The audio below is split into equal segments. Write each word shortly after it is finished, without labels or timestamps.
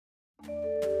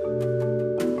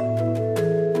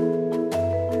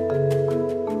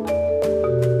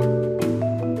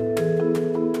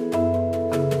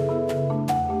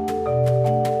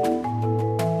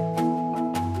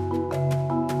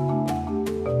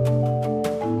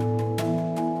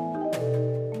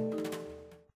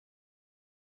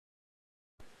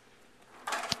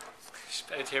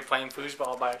here playing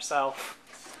foosball by herself.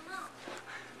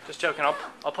 Just joking.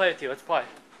 I'll play with you. Let's play.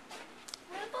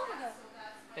 Where'd the ball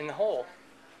go? In the hole.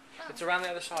 Oh. It's around the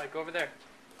other side. Go over there.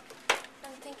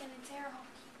 I'm thinking it's air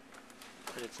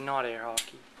hockey. But it's not air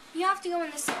hockey. You have to go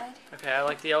on this side. Okay, I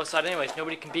like the yellow side anyways.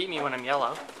 Nobody can beat me when I'm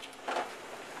yellow.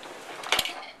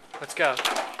 Let's go.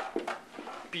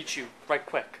 Beat you right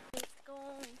quick.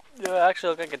 You actually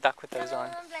look like a duck with those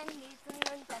on.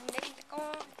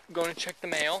 I'm going to check the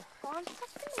mail.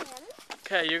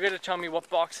 Okay, you're going to tell me what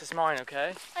box is mine,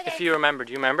 okay? If you remember.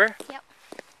 Do you remember? Yep.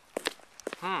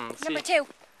 See. Number 2.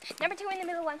 Number 2 in the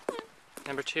middle one.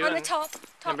 Number 2? On the top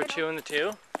Number middle. 2 in the 2? 2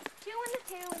 in the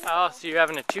 2 in the middle. Oh, so you're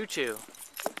having a 2-2. 2 in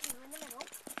the middle.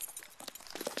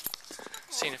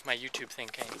 Seeing if my YouTube thing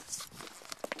came. Can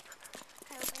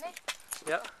I open it?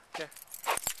 Yeah, okay.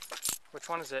 Which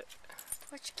one is it?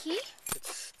 Which key?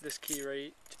 It's this key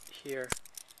right here.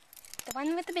 The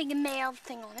one with the big mail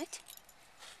thing on it.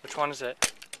 Which one is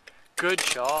it? Good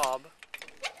job.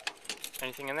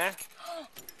 Anything in there?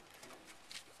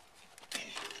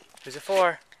 Who's it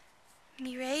for?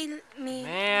 Me, Ray, me.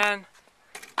 Man,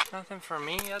 nothing for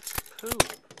me. That's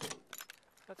poop.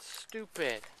 That's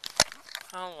stupid.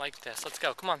 I don't like this. Let's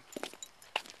go. Come on.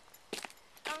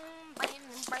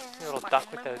 You little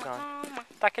duck with those on.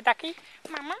 Ducky ducky.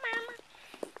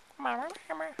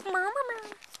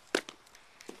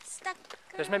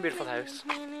 There's my beautiful house.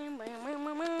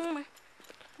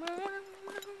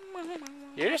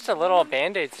 You're just a little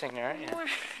Band-Aid singer, aren't you? You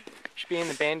should be in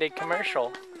the Band-Aid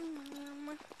commercial.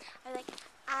 I like,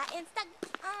 I am stuck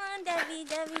on Debbie,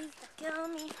 stuck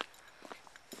on me.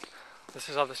 This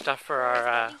is all the stuff for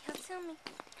our,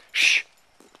 Shh!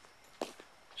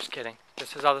 Just kidding.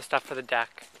 This is all the stuff for the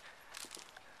deck.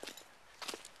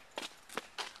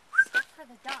 Stuff for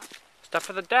the duck. Stuff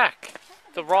for the deck.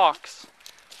 The rocks.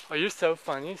 Oh, you're so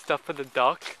funny. Stuff for the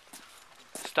duck.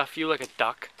 Stuff you like a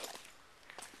duck.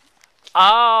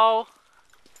 Oh!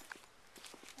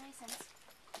 Nice.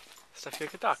 Stuff you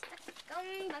like a duck.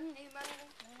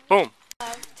 Boom!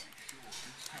 Loved.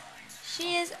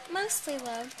 She is mostly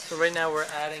loved. So right now we're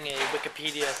adding a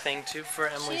Wikipedia thing too for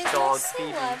Emily's she is dog, mostly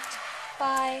Phoebe. loved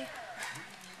by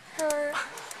her.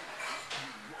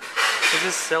 This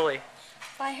is silly.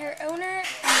 By her owner,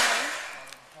 Emily.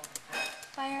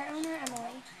 By her owner,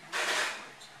 Emily.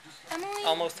 Emily.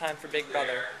 Almost time for Big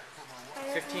Brother.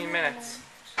 15 minutes.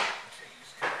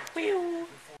 Whew.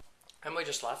 Emily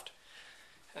just left.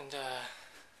 And,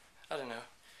 I don't know.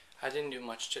 I didn't do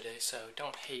much today, so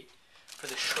don't hate for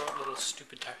the short little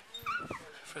stupid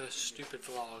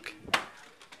vlog.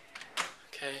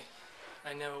 Okay?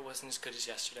 I know it wasn't as good as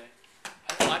yesterday.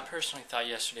 I personally thought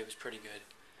yesterday was pretty good.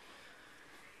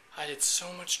 I did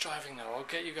so much driving though. I'll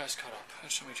get you guys caught up.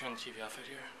 Just let me turn the TV off out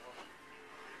here.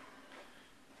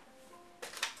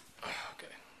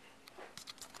 Okay.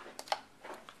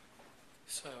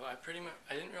 So I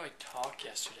didn't really talk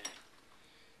yesterday.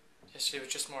 Yesterday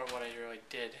was just more of what I really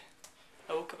did.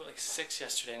 I woke up at like 6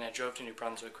 yesterday and I drove to New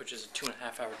Brunswick, which is a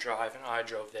 2.5 hour drive, and I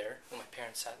drove there while my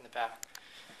parents sat in the back.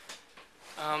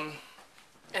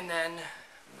 And then,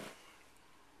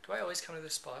 do I always come to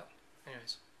this spot?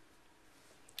 Anyways.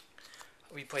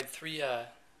 We played 3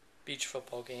 beach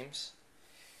football games,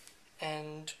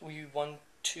 and we won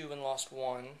 2 and lost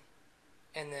 1,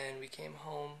 and then we came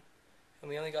home, and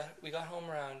we got home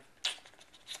around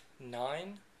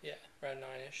 9, yeah, around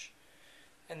 9ish,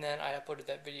 and then I uploaded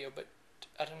that video, but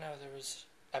I don't know,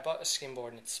 I bought a skimboard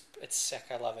and it's sick,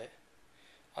 I love it.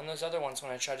 On those other ones,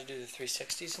 when I tried to do the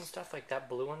 360s and stuff, like that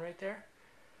blue one right there,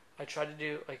 I tried to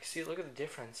do, like, see, look at the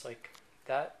difference, like,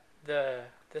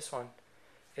 this one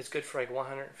is good for like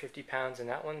 150 pounds, and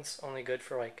that one's only good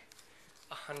for like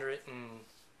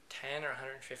 110 or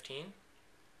 115.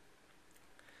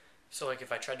 So like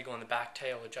if I tried to go on the back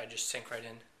tail, which I just sink right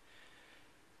in.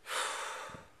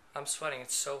 I'm sweating,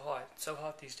 it's so hot. It's so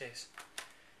hot these days.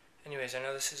 Anyways, I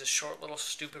know this is a short little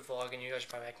stupid vlog and you guys are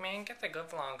probably like, man, get the good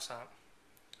vlogs up.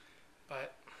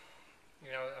 But,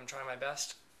 you know, I'm trying my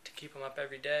best to keep them up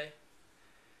every day.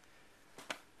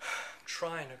 I'm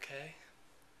trying, okay?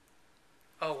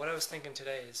 Oh, what I was thinking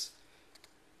today is,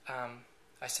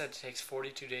 I said it takes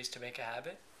 42 days to make a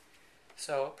habit.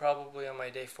 So probably on my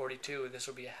day 42, this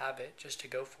will be a habit just to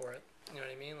go for it. You know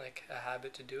what I mean? Like a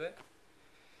habit to do it.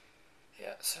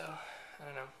 Yeah, so, I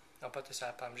don't know. I'll put this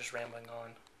up. I'm just rambling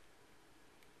on.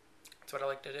 That's what I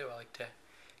like to do. I like to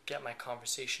get my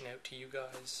conversation out to you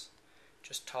guys.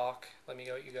 Just talk. Let me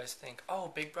know what you guys think.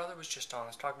 Oh, Big Brother was just on.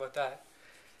 Let's talk about that.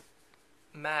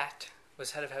 Matt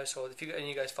was head of household. If you and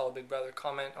you guys follow Big Brother,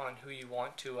 comment on who you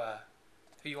want to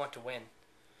win.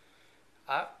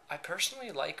 I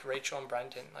personally like Rachel and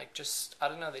Brendan. Like, just, I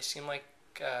don't know, they seem like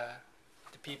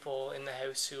the people in the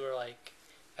house who are like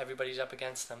everybody's up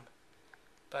against them.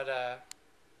 But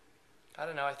I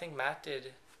don't know. I think Matt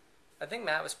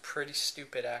was pretty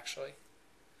stupid actually.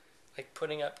 Like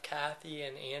putting up Kathy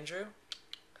and Andrew.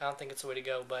 I don't think it's the way to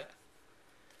go. But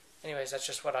anyways, that's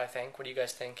just what I think. What do you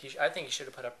guys think? I think he should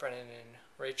have put up Brennan and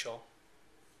Rachel.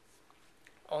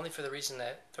 Only for the reason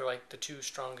that they're like the two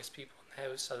strongest people in the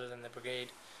house other than the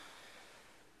brigade.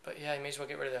 But yeah, you may as well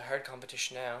get rid of the hard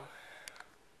competition now.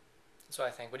 That's what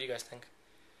I think. What do you guys think?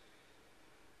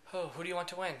 Oh, who do you want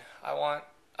to win? I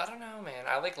don't know, man.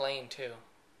 I like Lane too.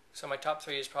 So my top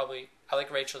 3 is probably, I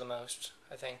like Rachel the most.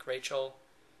 I think Rachel,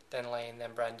 then Lane,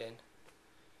 then Brendan.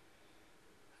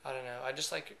 I don't know. I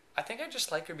think I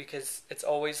just like her because it's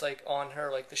always like on her,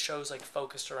 like the show's like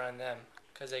focused around them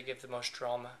because they give the most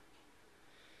drama.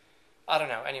 I don't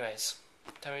know. Anyways,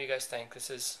 tell me what you guys think.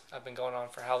 I've been going on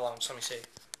for how long? So let me see.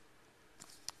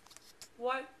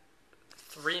 What?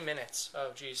 3 minutes.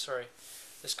 Oh, geez, sorry.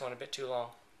 This is going a bit too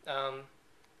long.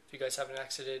 If you guys haven't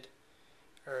exited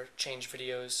or changed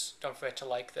videos, don't forget to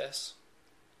like this.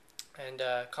 And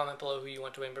comment below who you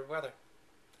want to win Big Brother.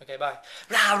 Okay, bye.